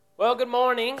Well, good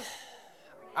morning.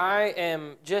 I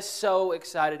am just so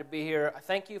excited to be here.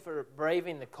 Thank you for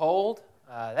braving the cold.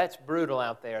 That's brutal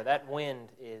out there. That wind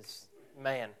is,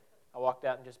 man, I walked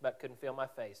out and just about couldn't feel my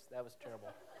face. That was terrible.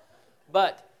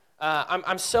 But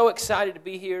I'm so excited to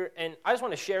be here, and I just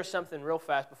want to share something real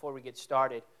fast before we get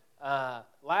started.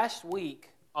 Last week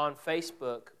on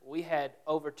Facebook, we had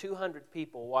over 200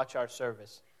 people watch our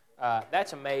service.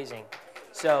 That's amazing.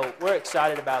 So we're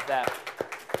excited about that.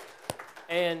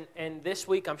 And this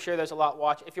week, I'm sure there's a lot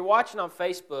watching. If you're watching on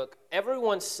Facebook,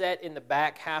 everyone's set in the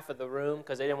back half of the room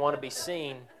because they didn't want to be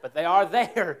seen, but they are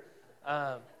there.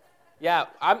 I'm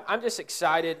just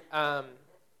excited. I'm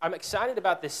excited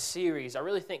about this series. I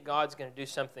really think God's going to do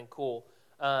something cool.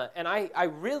 And I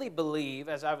really believe,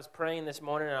 as I was praying this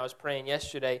morning and I was praying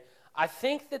yesterday, I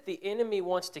think that the enemy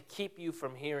wants to keep you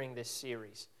from hearing this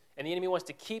series. And the enemy wants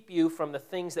to keep you from the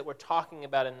things that we're talking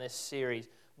about in this series,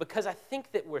 because I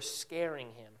think that we're scaring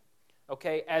him,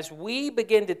 okay? As we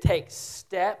begin to take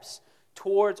steps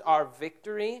towards our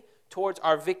victory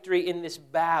in this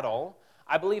battle,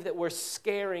 I believe that we're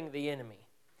scaring the enemy.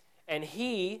 And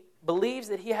he believes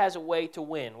that he has a way to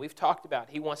win. We've talked about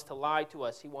he wants to lie to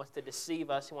us. He wants to deceive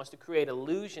us. He wants to create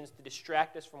illusions to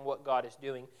distract us from what God is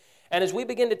doing. And as we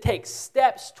begin to take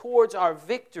steps towards our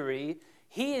victory,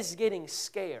 he is getting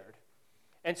scared.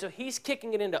 And so he's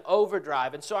kicking it into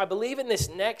overdrive. And so I believe in this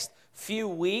next few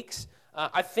weeks,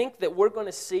 I think we're going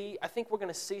to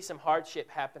see some hardship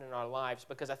happen in our lives,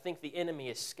 because I think the enemy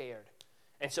is scared.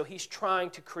 And so he's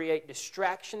trying to create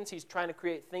distractions. He's trying to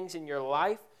create things in your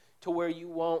life to where you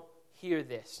won't hear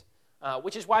this.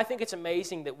 Which is why I think it's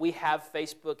amazing that we have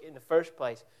Facebook in the first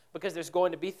place, because there's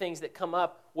going to be things that come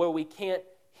up where we can't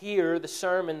hear the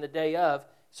sermon the day of.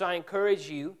 So I encourage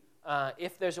you,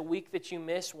 if there's a week that you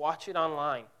miss, watch it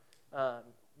online.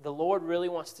 The Lord really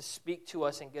wants to speak to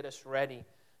us and get us ready.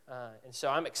 And so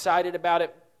I'm excited about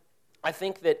it. I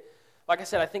think that, like I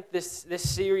said, I think this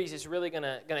series is really going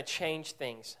to change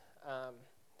things.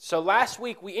 So last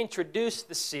week we introduced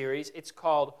the series. It's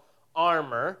called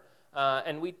Armor.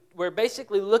 And we're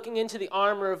basically looking into the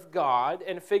armor of God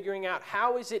and figuring out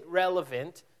how is it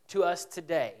relevant to us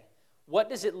today. What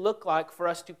does it look like for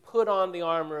us to put on the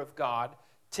armor of God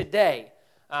today?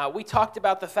 We talked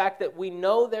about the fact that we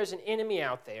know there's an enemy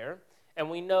out there, and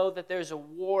we know that there's a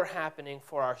war happening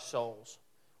for our souls.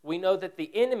 We know that the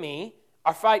enemy,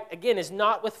 our fight, again, is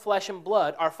not with flesh and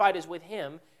blood. Our fight is with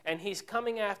him, and he's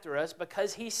coming after us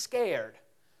because he's scared,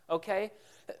 okay?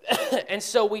 And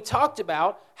so we talked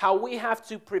about how we have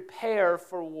to prepare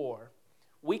for war.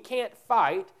 We can't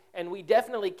fight, and we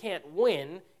definitely can't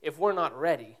win if we're not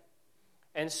ready.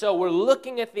 And so we're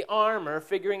looking at the armor,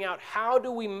 figuring out how do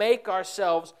we make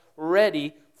ourselves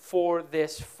ready for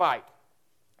this fight.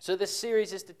 So this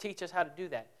series is to teach us how to do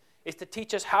that. It's to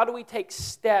teach us how do we take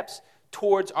steps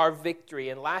towards our victory.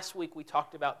 And last week we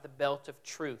talked about the belt of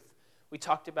truth. We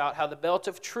talked about how the belt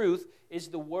of truth is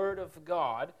the Word of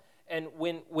God. And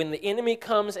when the enemy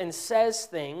comes and says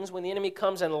things, when the enemy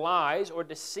comes and lies or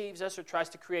deceives us or tries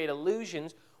to create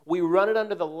illusions, we run it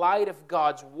under the light of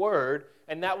God's Word,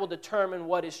 and that will determine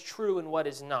what is true and what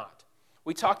is not.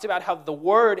 We talked about how the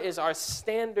Word is our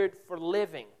standard for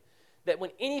living. That when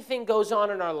anything goes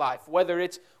on in our life, whether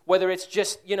it's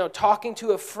just, talking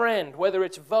to a friend, whether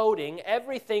it's voting,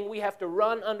 everything we have to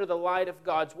run under the light of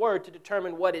God's Word to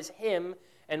determine what is Him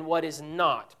and what is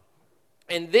not.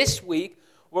 And this week,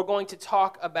 we're going to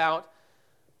talk about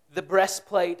the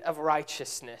breastplate of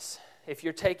righteousness. If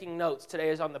you're taking notes, today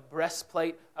is on the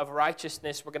breastplate of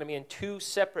righteousness. We're going to be in two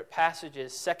separate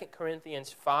passages, 2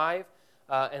 Corinthians 5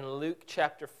 and Luke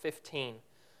chapter 15.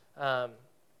 In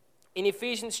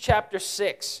Ephesians chapter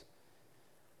 6,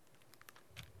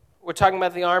 we're talking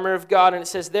about the armor of God, and it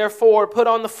says, "Therefore, put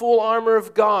on the full armor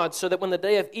of God, so that when the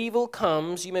day of evil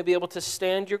comes, you may be able to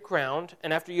stand your ground,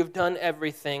 and after you've done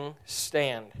everything,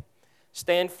 stand.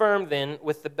 Stand firm then,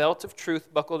 with the belt of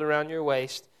truth buckled around your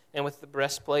waist, and with the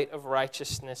breastplate of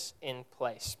righteousness in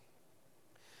place."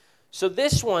 So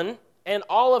this one and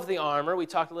all of the armor we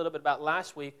talked a little bit about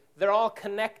last week, they're all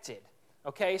connected,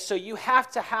 okay? So you have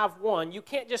to have one. You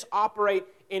can't just operate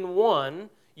in one.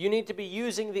 You need to be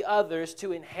using the others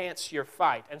to enhance your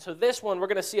fight. And so this one, we're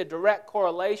going to see a direct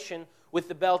correlation with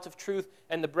the belt of truth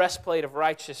and the breastplate of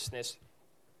righteousness.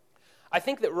 I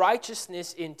think that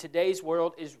righteousness in today's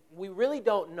world is, we really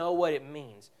don't know what it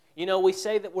means. We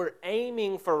say that we're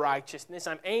aiming for righteousness.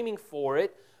 I'm aiming for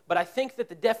it. But I think that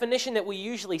the definition that we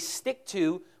usually stick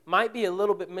to might be a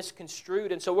little bit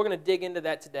misconstrued. And so we're going to dig into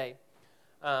that today.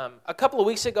 A couple of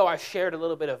weeks ago, I shared a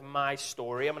little bit of my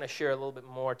story. I'm going to share a little bit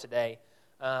more today.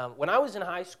 When I was in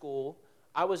high school,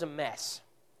 I was a mess.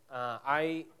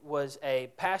 I was a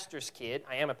pastor's kid.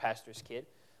 I am a pastor's kid.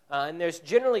 And there's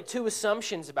generally two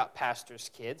assumptions about pastors'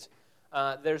 kids.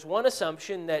 There's one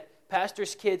assumption that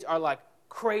pastors' kids are like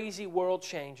crazy world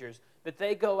changers, that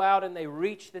they go out and they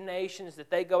reach the nations, that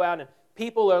they go out and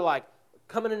people are like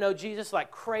coming to know Jesus like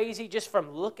crazy just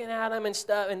from looking at them and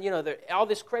stuff. And, all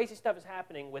this crazy stuff is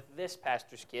happening with this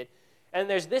pastor's kid. And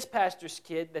there's this pastor's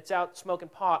kid that's out smoking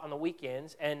pot on the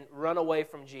weekends and run away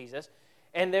from Jesus.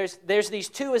 And there's these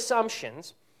two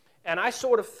assumptions, and I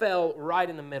sort of fell right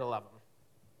in the middle of them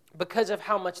because of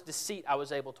how much deceit I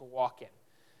was able to walk in.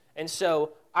 And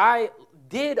so I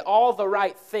did all the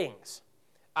right things.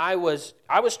 I was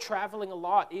traveling a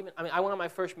lot. I went on my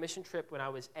first mission trip when I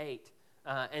was 8.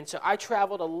 And so I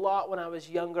traveled a lot when I was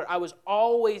younger. I was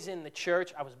always in the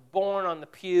church. I was born on the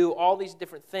pew, all these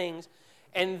different things.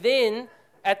 And then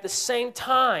at the same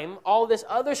time, all this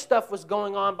other stuff was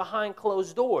going on behind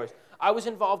closed doors. I was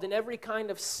involved in every kind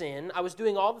of sin. I was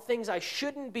doing all the things I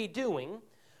shouldn't be doing,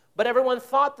 but everyone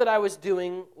thought that I was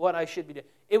doing what I should be doing.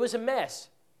 It was a mess.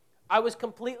 I was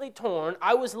completely torn.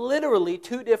 I was literally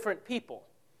two different people.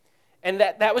 And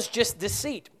that was just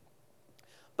deceit.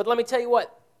 But let me tell you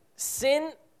what,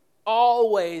 sin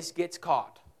always gets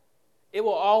caught. It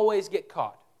will always get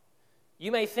caught.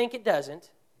 You may think it doesn't,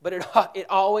 but it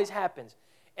always happens.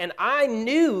 And I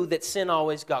knew that sin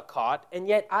always got caught, and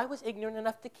yet I was ignorant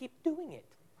enough to keep doing it.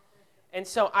 And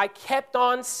so I kept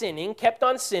on sinning.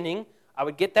 I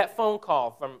would get that phone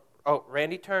call from,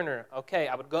 Randy Turner. Okay,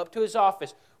 I would go up to his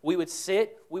office. We would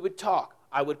sit, we would talk.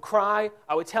 I would cry.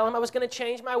 I would tell him I was going to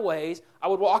change my ways. I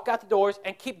would walk out the doors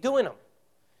and keep doing them.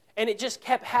 And it just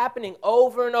kept happening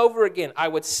over and over again. I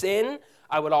would sin.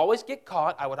 I would always get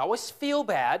caught. I would always feel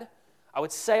bad. I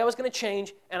would say I was going to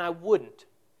change, and I wouldn't.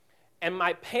 And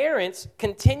my parents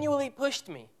continually pushed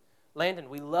me. Landon,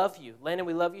 we love you. Landon,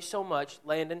 we love you so much.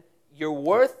 Landon, you're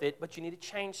worth it, but you need to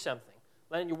change something.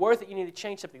 Landon, you're worth it. You need to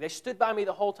change something. They stood by me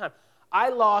the whole time. I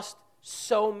lost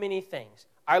so many things.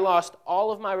 I lost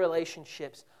all of my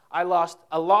relationships. I lost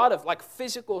a lot of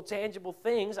physical, tangible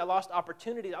things. I lost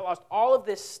opportunities. I lost all of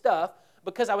this stuff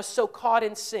because I was so caught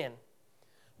in sin.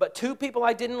 But two people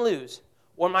I didn't lose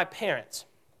were my parents.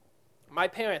 My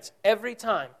parents, every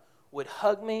time, would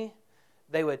hug me.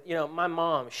 They would, my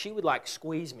mom, she would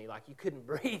squeeze me like you couldn't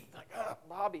breathe,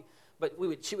 Bobby. But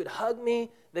she would hug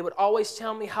me. They would always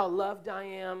tell me how loved I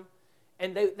am.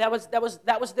 And that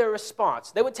was their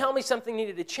response. They would tell me something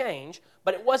needed to change,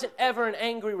 but it wasn't ever an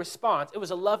angry response. It was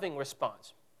a loving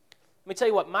response. Let me tell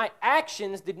you what, my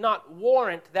actions did not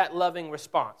warrant that loving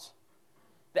response.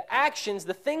 The actions,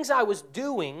 the things I was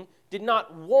doing, did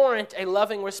not warrant a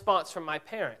loving response from my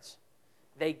parents.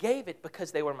 They gave it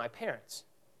because they were my parents,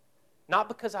 not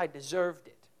because I deserved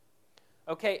it.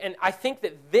 Okay, and I think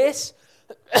that this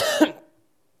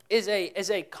is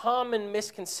a common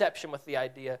misconception with the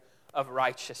idea of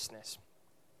righteousness.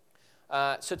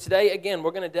 So today, again,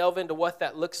 we're going to delve into what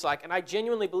that looks like. And I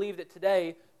genuinely believe that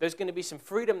today there's going to be some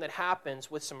freedom that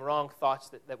happens with some wrong thoughts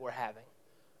that we're having.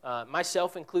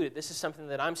 Myself included. This is something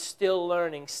that I'm still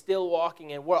learning, still walking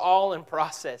in. We're all in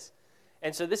process.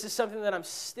 And so this is something that I'm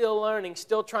still learning,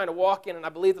 still trying to walk in, and I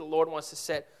believe that the Lord wants to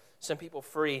set some people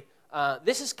free.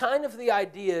 This is kind of the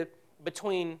idea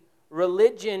between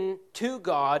religion to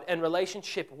God and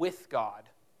relationship with God.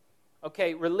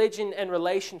 Okay, religion and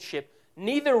relationship,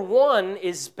 neither one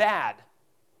is bad,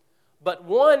 but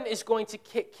one is going to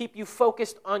keep you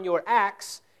focused on your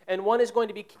acts, and one is going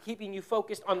to be keeping you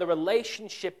focused on the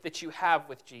relationship that you have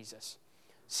with Jesus.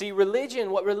 See,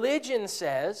 what religion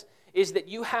says is that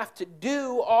you have to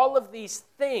do all of these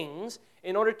things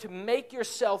in order to make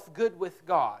yourself good with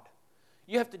God.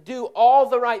 You have to do all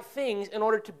the right things in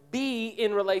order to be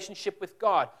in relationship with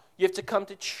God. You have to come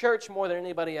to church more than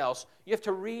anybody else. You have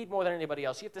to read more than anybody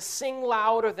else. You have to sing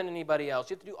louder than anybody else.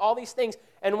 You have to do all these things.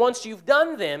 And once you've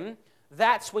done them,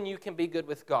 that's when you can be good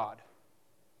with God.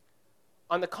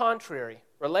 On the contrary,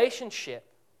 relationship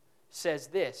says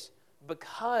this: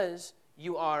 because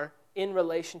you are in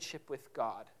relationship with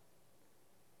God,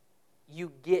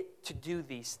 you get to do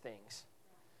these things.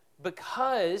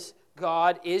 Because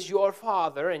God is your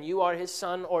Father and you are His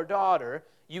son or daughter,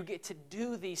 you get to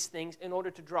do these things in order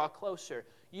to draw closer.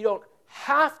 You don't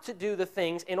have to do the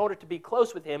things in order to be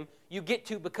close with Him. You get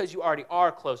to because you already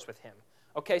are close with Him.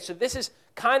 Okay, so this is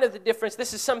kind of the difference.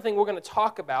 This is something we're going to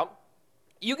talk about.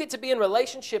 You get to be in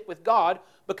relationship with God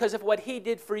because of what He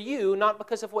did for you, not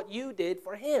because of what you did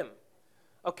for Him.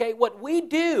 Okay, what we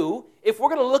do, if we're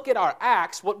going to look at our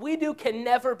acts, what we do can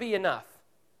never be enough.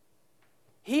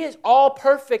 He is all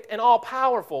perfect and all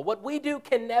powerful. What we do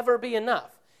can never be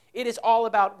enough. It is all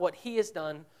about what He has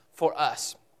done for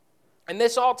us. And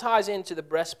this all ties into the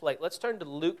breastplate. Let's turn to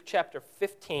Luke chapter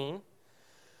 15,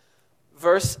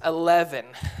 verse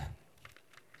 11.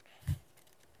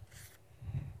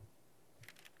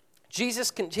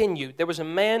 Jesus continued, "There was a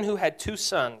man who had 2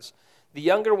 sons. The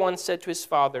younger one said to his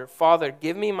father, 'Father,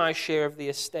 give me my share of the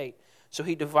estate.' So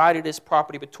he divided his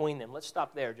property between them." Let's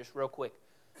stop there just real quick.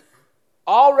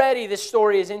 Already this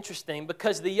story is interesting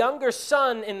because the younger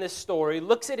son in this story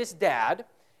looks at his dad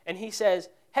and he says,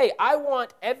 "Hey, I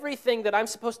want everything that I'm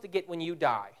supposed to get when you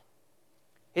die."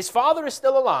 His father is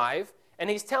still alive and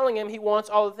he's telling him he wants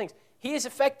all the things. He is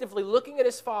effectively looking at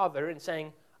his father and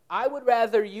saying, "I would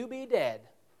rather you be dead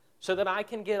so that I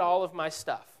can get all of my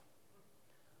stuff."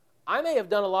 I may have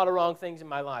done a lot of wrong things in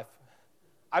my life.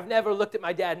 I've never looked at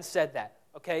my dad and said that,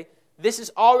 okay? This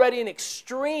is already an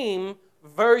extreme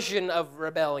version of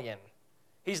rebellion.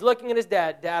 He's looking at his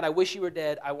dad. "Dad, I wish you were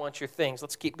dead. I want your things."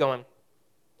 Let's keep going.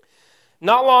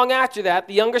 Not long after that,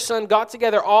 the younger son got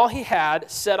together all he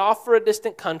had, set off for a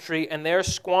distant country, and there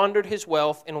squandered his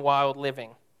wealth in wild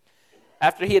living.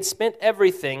 After he had spent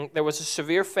everything, there was a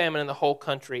severe famine in the whole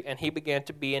country, and he began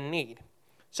to be in need.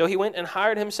 So he went and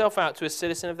hired himself out to a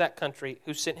citizen of that country,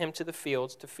 who sent him to the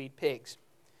fields to feed pigs.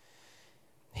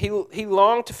 He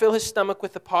longed to fill his stomach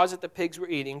with the pods that the pigs were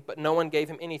eating, but no one gave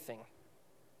him anything.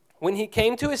 When he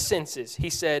came to his senses, he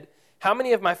said, "How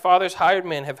many of my father's hired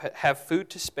men have food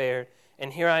to spare,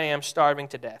 and here I am starving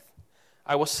to death?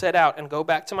 I will set out and go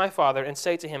back to my father and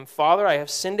say to him, 'Father, I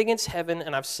have sinned against heaven,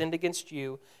 and I've sinned against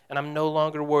you, and I'm no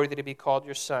longer worthy to be called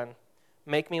your son.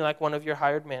 Make me like one of your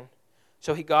hired men.'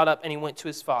 So he got up and he went to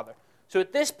his father." So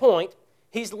at this point,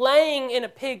 he's laying in a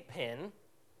pig pen.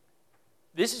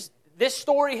 This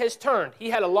story has turned. He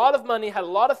had a lot of money, had a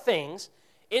lot of things,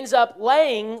 ends up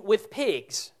laying with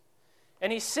pigs.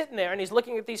 And he's sitting there and he's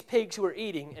looking at these pigs who are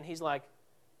eating, and he's like,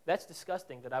 "That's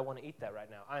disgusting that I want to eat that right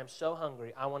now. I am so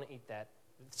hungry, I want to eat that.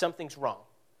 Something's wrong."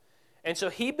 And so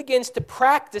he begins to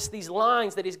practice these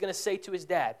lines that he's going to say to his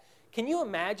dad. Can you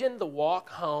imagine the walk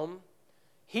home?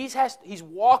 He's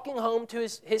walking home to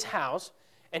his house,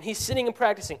 and he's sitting and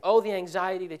practicing. Oh, the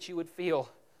anxiety that you would feel.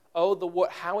 Oh,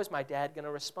 how is my dad going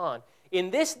to respond? In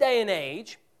this day and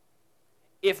age,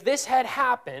 if this had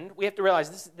happened, we have to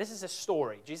realize this is a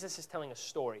story. Jesus is telling a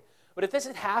story. But if this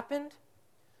had happened,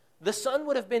 the son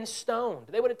would have been stoned.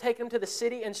 They would have taken him to the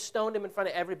city and stoned him in front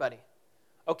of everybody.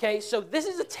 Okay, so this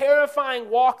is a terrifying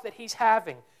walk that he's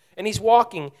having. And he's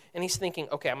walking, and he's thinking,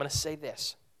 okay, I'm going to say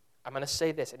this. I'm going to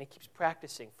say this. And he keeps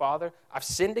practicing. "Father, I've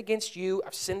sinned against you.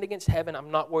 I've sinned against heaven. I'm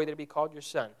not worthy to be called your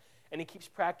son." And he keeps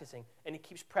practicing, and he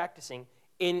keeps practicing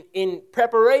in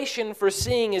preparation for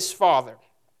seeing his father.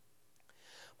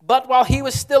 But while he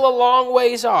was still a long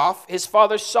ways off, his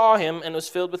father saw him and was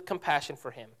filled with compassion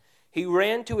for him. He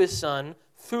ran to his son,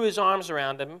 threw his arms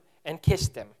around him, and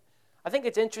kissed him. I think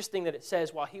it's interesting that it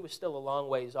says while he was still a long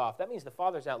ways off. That means the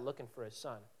father's out looking for his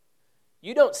son.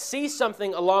 You don't see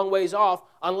something a long ways off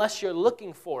unless you're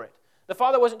looking for it. The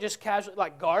father wasn't just casually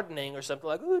like gardening or something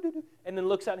like, "Ooh," and then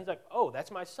looks out and he's like, "Oh, that's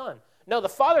my son." No, the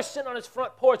father's sitting on his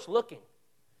front porch looking.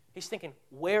 He's thinking,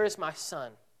 "Where is my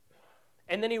son?"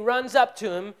 And then he runs up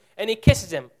to him and he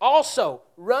kisses him. Also,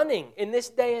 running in this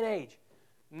day and age,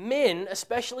 men,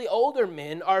 especially older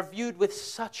men, are viewed with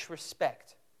such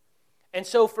respect. And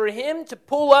so for him to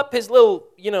pull up his little,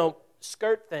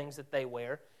 skirt things that they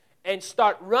wear and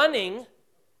start running,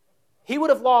 he would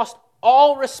have lost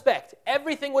all respect.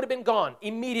 Everything would have been gone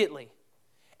immediately.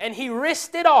 And he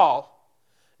risked it all,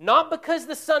 not because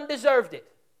the son deserved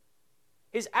it.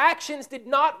 His actions did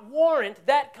not warrant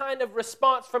that kind of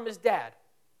response from his dad.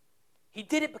 He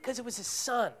did it because it was his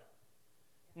son,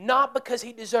 not because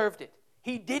he deserved it.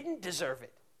 He didn't deserve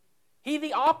it. He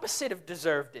the opposite of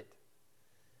deserved it.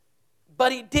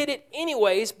 But he did it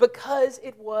anyways because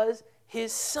it was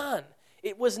his son.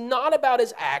 It was not about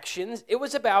his actions. It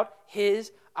was about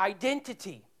his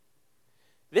identity.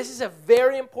 This is a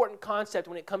very important concept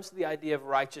when it comes to the idea of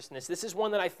righteousness. This is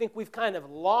one that I think we've kind of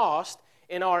lost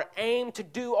in our aim to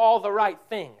do all the right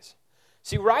things.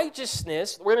 See,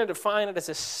 righteousness, we're going to define it as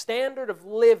a standard of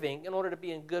living in order to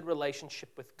be in good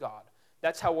relationship with God.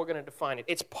 That's how we're going to define it.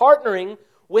 It's partnering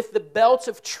with the belt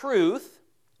of truth,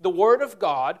 the Word of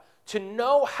God, to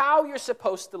know how you're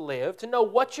supposed to live, to know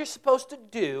what you're supposed to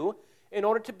do in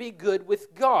order to be good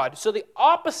with God. So the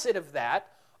opposite of that,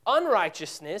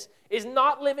 unrighteousness, is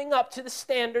not living up to the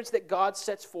standards that God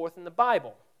sets forth in the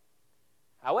Bible.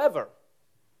 However,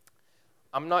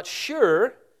 I'm not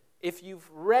sure if you've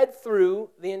read through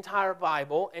the entire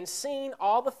Bible and seen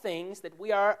all the things that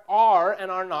we are and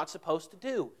are not supposed to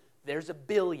do. There's a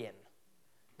billion.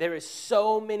 There is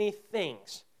so many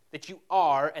things that you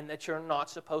are and that you're not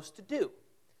supposed to do.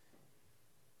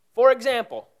 For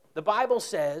example, the Bible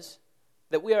says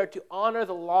that we are to honor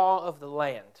the law of the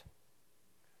land.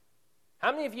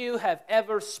 How many of you have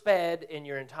ever sped in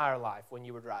your entire life when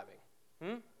you were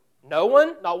driving? No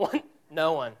one? Not one?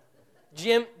 No one.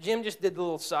 Jim just did the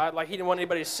little side like he didn't want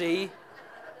anybody to see.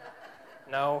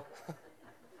 No.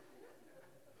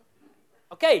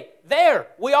 Okay, there.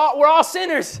 We're all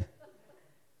sinners.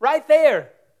 Right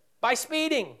there. By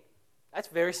speeding. That's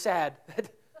very sad.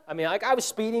 I mean, like I was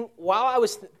speeding. While I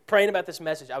was praying about this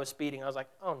message, I was speeding. I was like,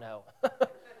 oh no.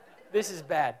 This is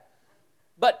bad.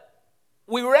 But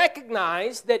we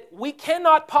recognize that we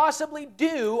cannot possibly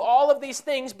do all of these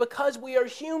things because we are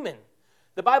human.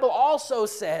 The Bible also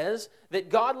says that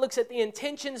God looks at the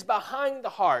intentions behind the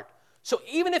heart. So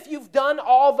even if you've done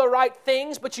all the right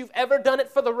things, but you've ever done it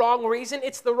for the wrong reason,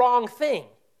 it's the wrong thing.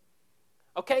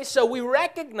 Okay, so we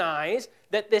recognize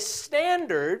that this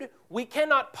standard we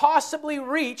cannot possibly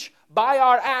reach by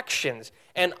our actions.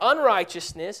 And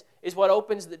unrighteousness is what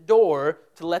opens the door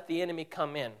to let the enemy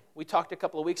come in. We talked a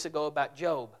couple of weeks ago about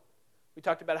Job. We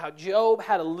talked about how Job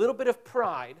had a little bit of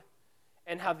pride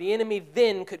and how the enemy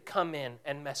then could come in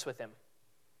and mess with him.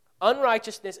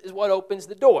 Unrighteousness is what opens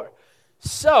the door.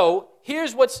 So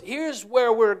here's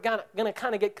where we're going to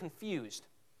kind of get confused.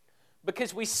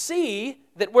 Because we see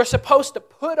that we're supposed to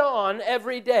put on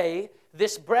every day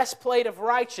this breastplate of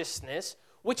righteousness,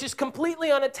 which is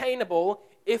completely unattainable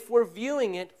if we're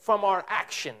viewing it from our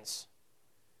actions.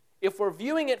 If we're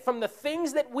viewing it from the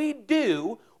things that we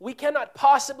do, we cannot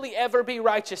possibly ever be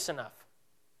righteous enough.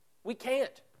 We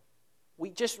can't. We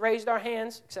just raised our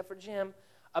hands, except for Jim,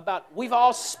 about we've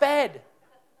all sped.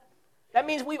 That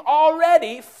means we've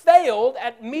already failed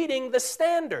at meeting the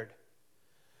standard.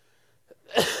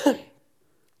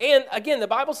 And again, the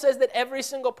Bible says that every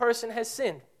single person has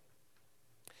sinned.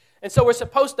 And so we're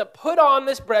supposed to put on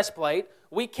this breastplate.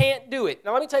 We can't do it.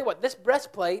 Now let me tell you what, this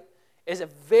breastplate is a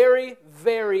very,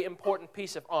 very important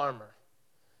piece of armor.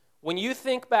 When you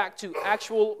think back to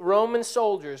actual Roman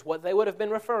soldiers, what they would have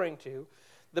been referring to,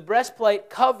 the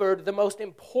breastplate covered the most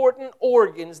important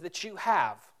organs that you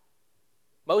have.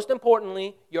 Most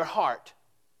importantly, your heart.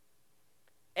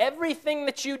 Everything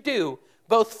that you do,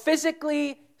 both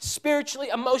physically, spiritually,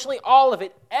 emotionally, all of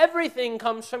it, everything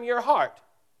comes from your heart.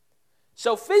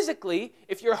 So physically,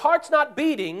 if your heart's not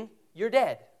beating, you're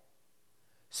dead.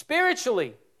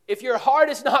 Spiritually, if your heart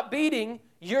is not beating,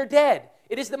 you're dead.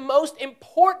 It is the most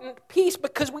important piece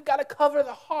because we've got to cover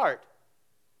the heart.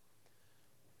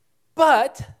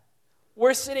 But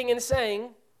we're sitting and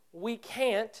saying we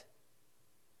can't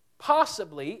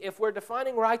possibly, if we're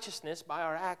defining righteousness by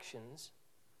our actions,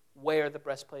 wear the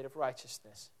breastplate of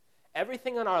righteousness.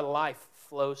 Everything in our life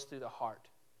flows through the heart.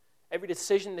 Every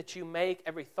decision that you make,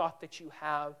 every thought that you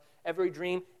have, every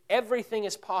dream, everything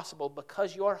is possible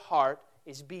because your heart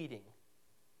is beating.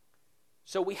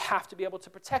 So we have to be able to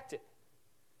protect it.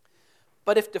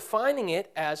 But if defining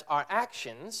it as our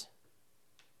actions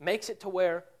makes it to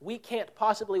where we can't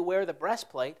possibly wear the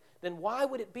breastplate, then why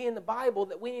would it be in the Bible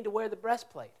that we need to wear the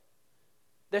breastplate?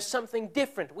 There's something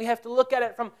different. We have to look at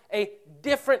it from a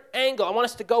different angle. I want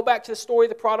us to go back to the story of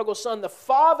the prodigal son. The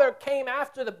father came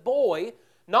after the boy,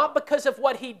 not because of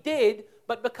what he did,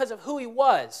 but because of who he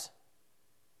was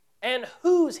and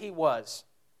whose he was.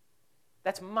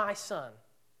 That's my son.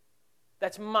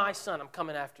 That's my son. I'm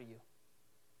coming after you.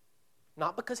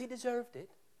 Not because he deserved it,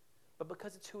 but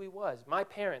because it's who he was. My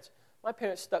parents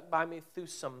stuck by me through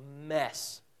some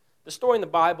mess. The story in the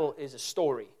Bible is a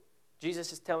story.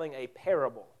 Jesus is telling a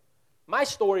parable. My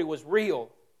story was real.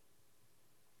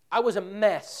 I was a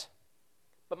mess.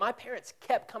 But my parents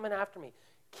kept coming after me,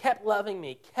 kept loving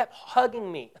me, kept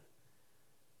hugging me.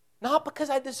 Not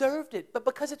because I deserved it, but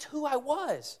because it's who I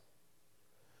was.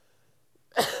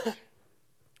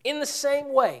 In the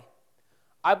same way,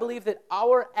 I believe that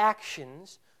our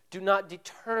actions do not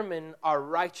determine our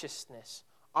righteousness.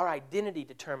 Our identity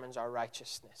determines our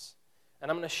righteousness. And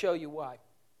I'm going to show you why.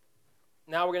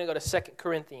 Now we're going to go to 2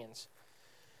 Corinthians.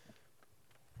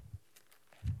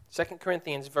 2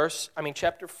 Corinthians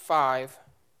chapter 5,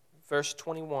 verse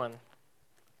 21.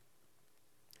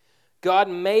 God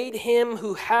made him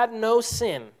who had no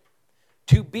sin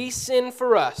to be sin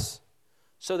for us,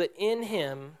 so that in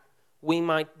him we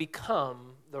might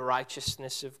become the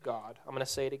righteousness of God. I'm going to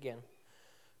say it again.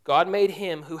 God made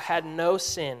him who had no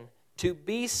sin to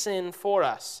be sin for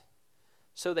us,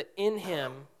 so that in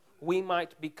him we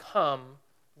might become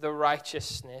the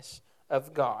righteousness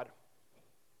of God.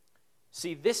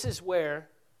 See, this is where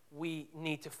we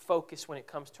need to focus when it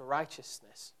comes to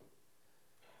righteousness.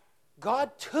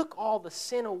 God took all the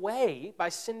sin away by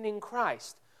sending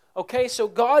Christ. Okay, so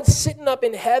God's sitting up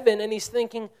in heaven and he's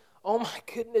thinking, oh my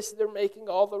goodness, they're making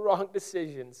all the wrong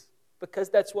decisions. Because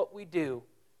that's what we do.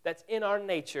 That's in our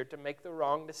nature to make the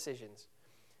wrong decisions.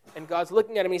 And God's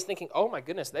looking at him, he's thinking, oh my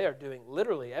goodness, they are doing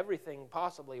literally everything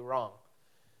possibly wrong.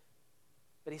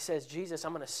 But he says, Jesus,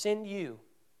 I'm going to send you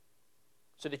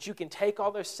so that you can take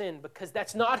all their sin, because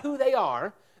that's not who they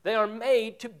are. They are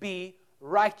made to be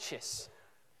righteous.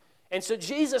 And so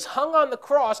Jesus hung on the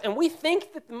cross, and we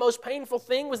think that the most painful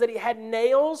thing was that he had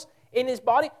nails in his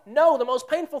body. No, the most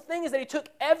painful thing is that he took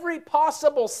every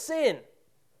possible sin.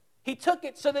 He took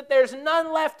it so that there's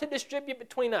none left to distribute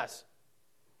between us.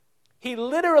 He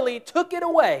literally took it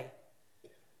away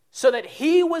so that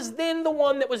he was then the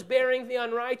one that was bearing the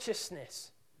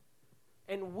unrighteousness.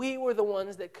 And we were the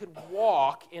ones that could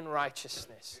walk in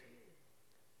righteousness.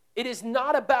 It is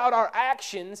not about our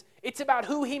actions. It's about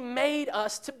who he made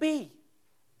us to be.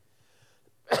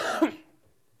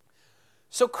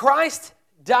 So Christ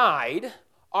died.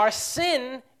 Our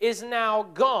sin is now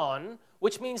gone,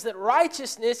 which means that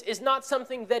righteousness is not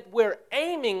something that we're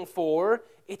aiming for.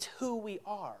 It's who we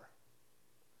are.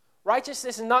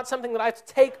 Righteousness is not something that I have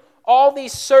to take all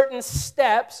these certain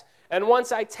steps, and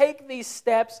once I take these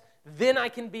steps, then I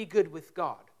can be good with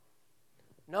God.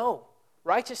 No.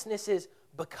 Righteousness is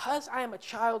because I am a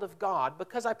child of God,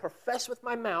 because I profess with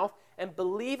my mouth and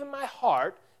believe in my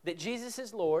heart that Jesus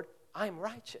is Lord, I'm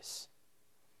righteous.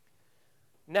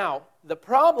 Now, the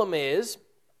problem is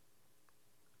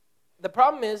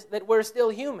that we're still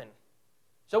human.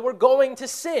 So we're going to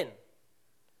sin.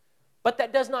 But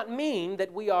that does not mean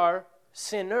that we are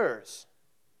sinners.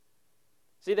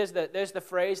 See, there's the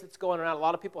phrase that's going around. A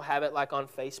lot of people have it like on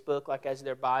Facebook, like as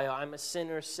their bio, I'm a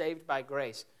sinner saved by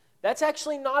grace. That's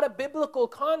actually not a biblical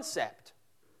concept.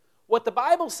 What the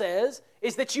Bible says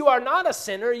is that you are not a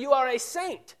sinner, you are a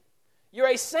saint. You're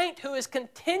a saint who is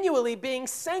continually being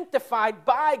sanctified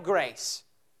by grace.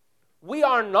 We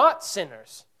are not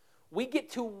sinners. We get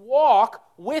to walk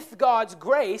with God's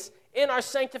grace in our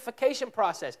sanctification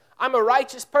process. I'm a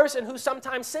righteous person who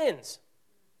sometimes sins.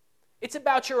 It's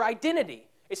about your identity.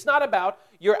 It's not about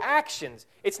your actions.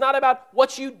 It's not about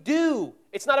what you do.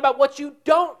 It's not about what you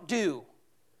don't do.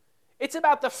 It's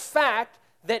about the fact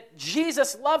that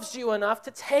Jesus loves you enough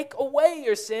to take away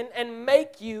your sin and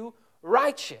make you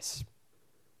righteous.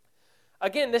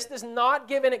 Again, this does not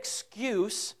give an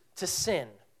excuse to sin.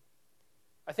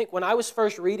 I think when I was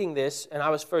first reading this and I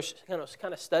was first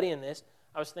kind of studying this,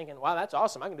 I was thinking, wow, that's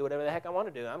awesome. I can do whatever the heck I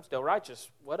want to do. I'm still righteous.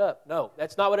 What up? No,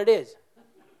 that's not what it is.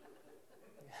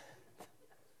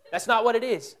 That's not what it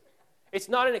is. It's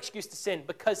not an excuse to sin,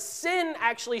 because sin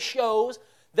actually shows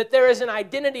that there is an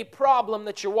identity problem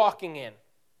that you're walking in.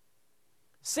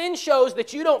 Sin shows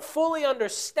that you don't fully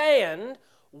understand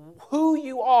who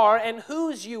you are and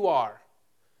whose you are.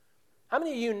 How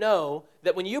many of you know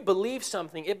that when you believe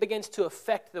something, it begins to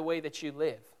affect the way that you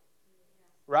live?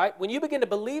 Right? When you begin to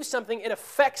believe something, it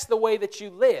affects the way that you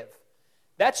live.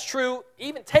 That's true.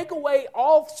 Even take away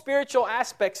all spiritual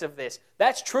aspects of this.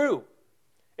 That's true.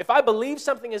 If I believe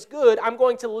something is good, I'm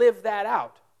going to live that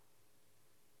out.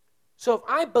 So if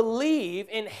I believe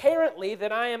inherently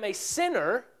that I am a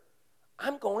sinner,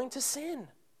 I'm going to sin.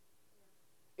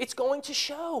 It's going to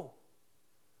show.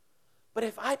 But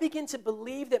if I begin to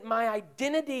believe that my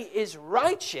identity is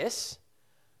righteous,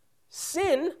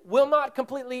 sin will not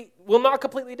completely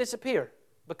disappear,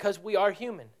 because we are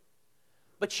human.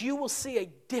 But you will see a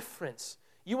difference.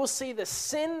 You will see the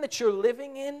sin that you're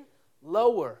living in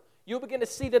lower. You'll begin to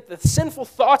see that the sinful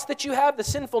thoughts that you have, the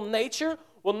sinful nature,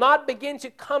 will not begin to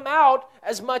come out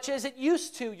as much as it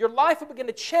used to. Your life will begin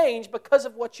to change because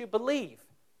of what you believe.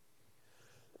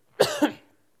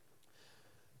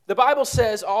 The Bible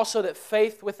says also that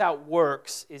faith without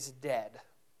works is dead.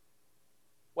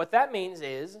 What that means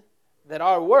is that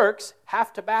our works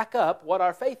have to back up what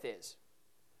our faith is.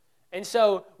 And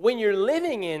so when you're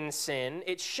living in sin,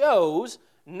 it shows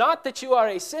not that you are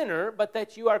a sinner, but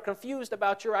that you are confused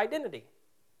about your identity.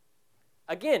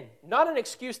 Again, not an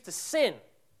excuse to sin.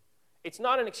 It's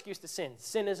not an excuse to sin.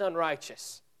 Sin is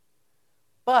unrighteous.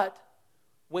 But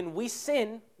when we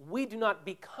sin, we do not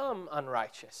become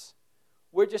unrighteous.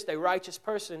 We're just a righteous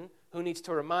person who needs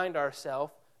to remind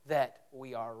ourselves that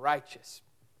we are righteous.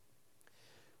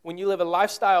 When you live a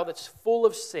lifestyle that's full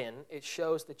of sin, it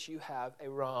shows that you have a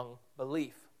wrong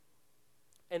belief.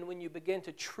 And when you begin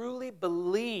to truly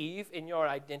believe in your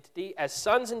identity as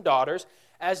sons and daughters,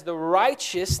 as the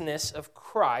righteousness of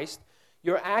Christ,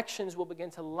 your actions will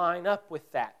begin to line up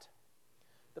with that.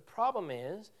 The problem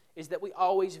is that we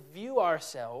always view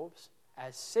ourselves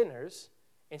as sinners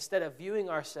instead of viewing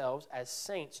ourselves as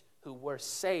saints who were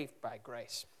saved by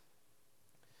grace.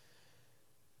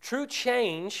 True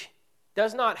change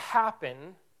does not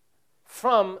happen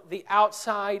from the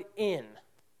outside in.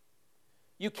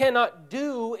 You cannot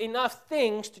do enough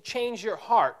things to change your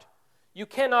heart. You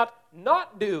cannot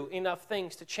not do enough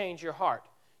things to change your heart.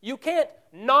 You can't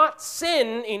not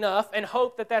sin enough and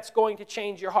hope that that's going to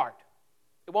change your heart.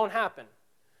 It won't happen.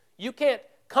 You can't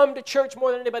come to church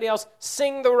more than anybody else,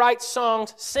 sing the right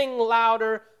songs, sing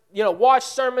louder, watch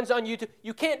sermons on YouTube.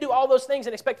 You can't do all those things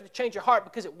and expect it to change your heart,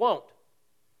 because it won't.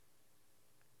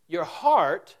 Your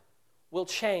heart will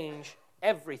change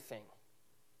everything.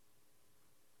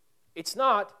 It's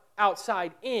not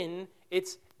outside in,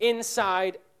 it's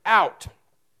inside out.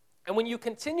 And when you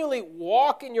continually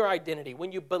walk in your identity,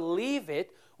 when you believe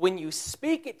it, when you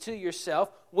speak it to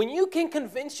yourself, when you can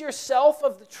convince yourself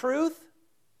of the truth,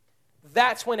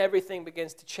 that's when everything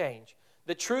begins to change.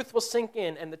 The truth will sink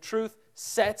in, and the truth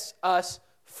sets us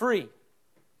free.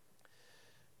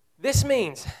 This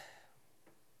means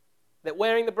that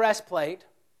wearing the breastplate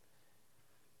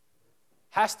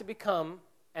has to become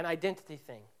an identity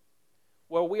thing,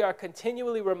 where we are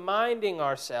continually reminding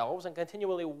ourselves and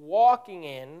continually walking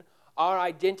in our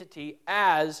identity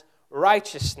as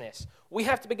righteousness. We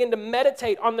have to begin to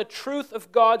meditate on the truth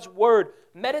of God's Word,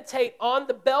 meditate on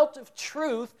the belt of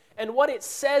truth and what it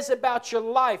says about your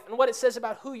life and what it says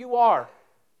about who you are.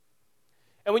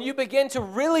 And when you begin to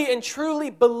really and truly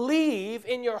believe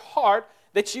in your heart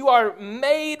that you are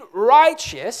made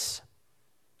righteous,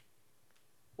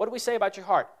 what do we say about your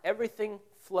heart? Everything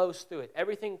flows through it.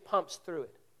 Everything pumps through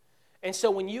it. And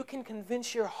so when you can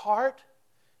convince your heart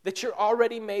that you're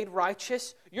already made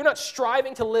righteous, you're not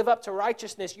striving to live up to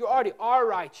righteousness, you already are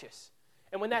righteous.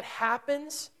 And when that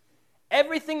happens,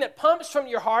 everything that pumps from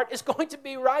your heart is going to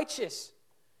be righteous.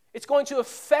 It's going to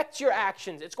affect your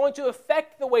actions. It's going to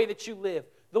affect the way that you live,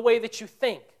 the way that you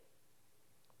think.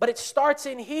 But it starts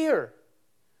in here.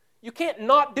 You can't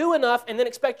not do enough and then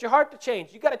expect your heart to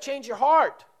change. You've got to change your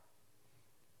heart.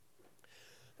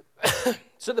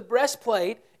 So the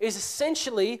breastplate is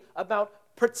essentially about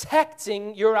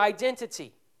protecting your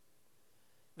identity.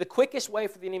 The quickest way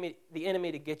for the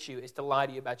enemy to get you is to lie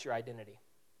to you about your identity.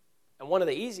 And one of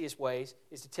the easiest ways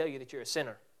is to tell you that you're a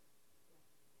sinner.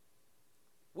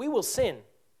 We will sin.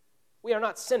 We are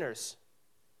not sinners.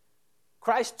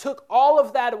 Christ took all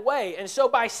of that away. And so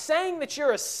by saying that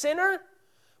you're a sinner,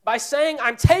 by saying,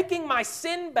 I'm taking my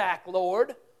sin back,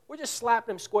 Lord, we're just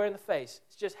slapping him square in the face.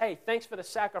 It's just, hey, thanks for the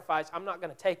sacrifice. I'm not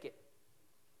going to take it.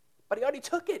 But he already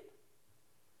took it.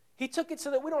 He took it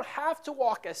so that we don't have to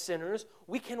walk as sinners.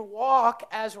 We can walk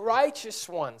as righteous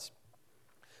ones.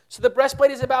 So the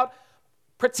breastplate is about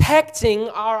protecting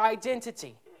our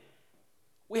identity.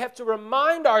 We have to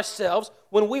remind ourselves,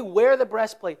 when we wear the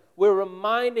breastplate, we're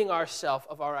reminding ourselves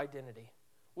of our identity.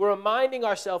 We're reminding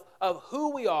ourselves of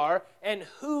who we are and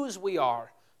whose we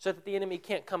are, so that the enemy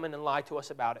can't come in and lie to us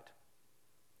about it.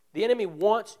 The enemy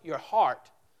wants your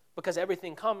heart, because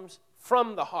everything comes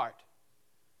from the heart,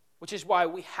 which is why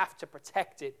we have to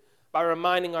protect it by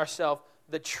reminding ourselves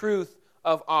the truth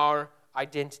of our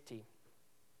identity.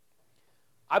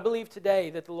 I believe today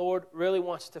that the Lord really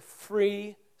wants to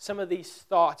free some of these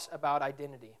thoughts about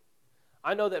identity.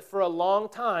 I know that for a long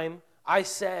time I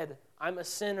said, I'm a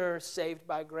sinner saved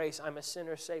by grace. I'm a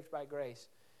sinner saved by grace.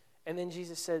 And then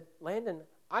Jesus said, Landon,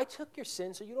 I took your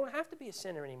sin so you don't have to be a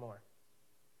sinner anymore.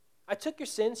 I took your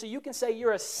sin so you can say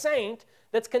you're a saint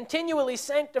that's continually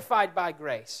sanctified by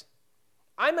grace.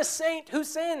 I'm a saint who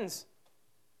sins.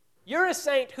 You're a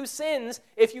saint who sins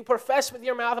if you profess with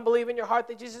your mouth and believe in your heart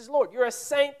that Jesus is Lord. You're a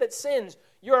saint that sins.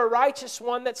 You're a righteous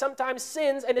one that sometimes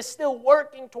sins and is still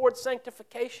working towards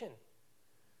sanctification.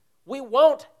 We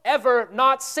won't ever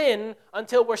not sin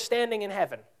until we're standing in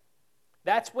heaven.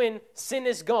 That's when sin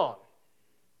is gone.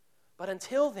 But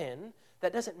until then,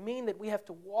 that doesn't mean that we have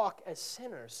to walk as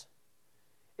sinners.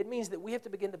 It means that we have to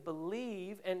begin to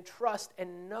believe and trust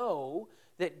and know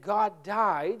that God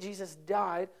died, Jesus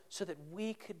died, so that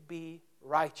we could be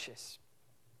righteous.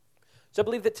 So I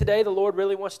believe that today the Lord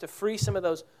really wants to free some of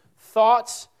those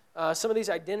thoughts, some of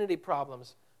these identity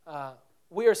problems.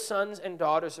 We are sons and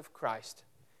daughters of Christ.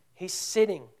 He's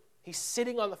sitting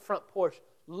on the front porch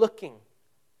looking,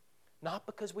 not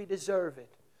because we deserve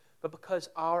it, but because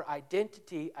our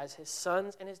identity as His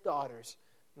sons and His daughters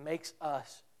makes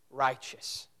us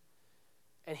righteous.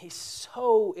 And He's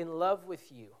so in love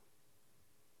with you.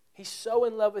 He's so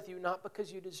in love with you, not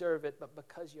because you deserve it, but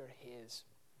because you're His.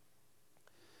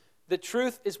 The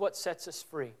truth is what sets us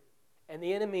free. And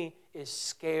the enemy is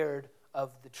scared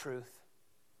of the truth.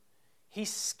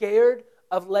 He's scared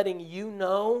of letting you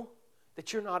know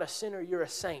that you're not a sinner, you're a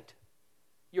saint.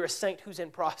 You're a saint who's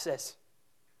in process.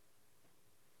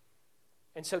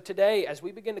 And so today, as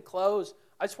we begin to close,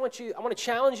 I want to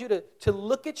challenge you to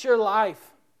look at your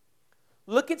life.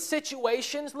 Look at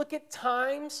situations, look at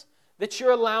times that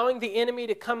you're allowing the enemy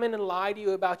to come in and lie to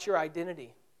you about your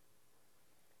identity.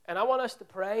 And I want us to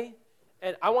pray,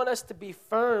 and I want us to be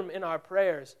firm in our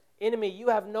prayers. Enemy, you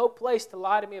have no place to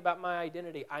lie to me about my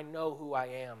identity. I know who I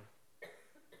am.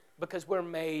 Because we're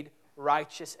made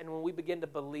righteous, and when we begin to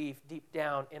believe deep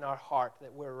down in our heart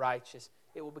that we're righteous,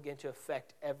 it will begin to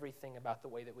affect everything about the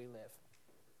way that we live.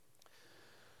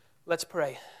 Let's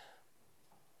pray.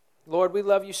 Lord, we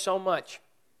love you so much.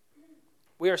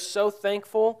 We are so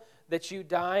thankful that you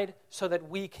died so that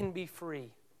we can be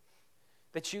free.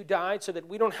 That you died so that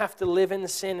we don't have to live in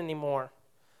sin anymore,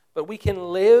 but we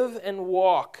can live and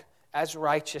walk as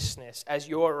righteousness, as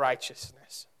your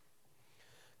righteousness.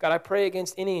 God, I pray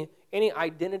against any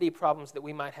identity problems that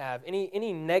we might have,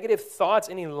 any negative thoughts,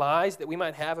 any lies that we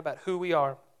might have about who we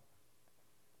are.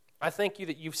 I thank you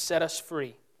that you've set us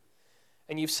free,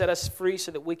 and you've set us free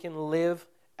so that we can live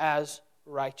as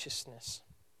righteousness.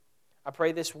 I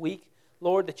pray this week,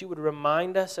 Lord, that you would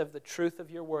remind us of the truth of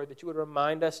your word, that you would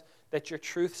remind us that your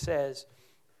truth says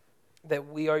that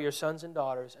we are your sons and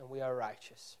daughters and we are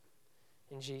righteous.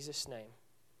 In Jesus' name,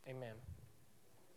 amen.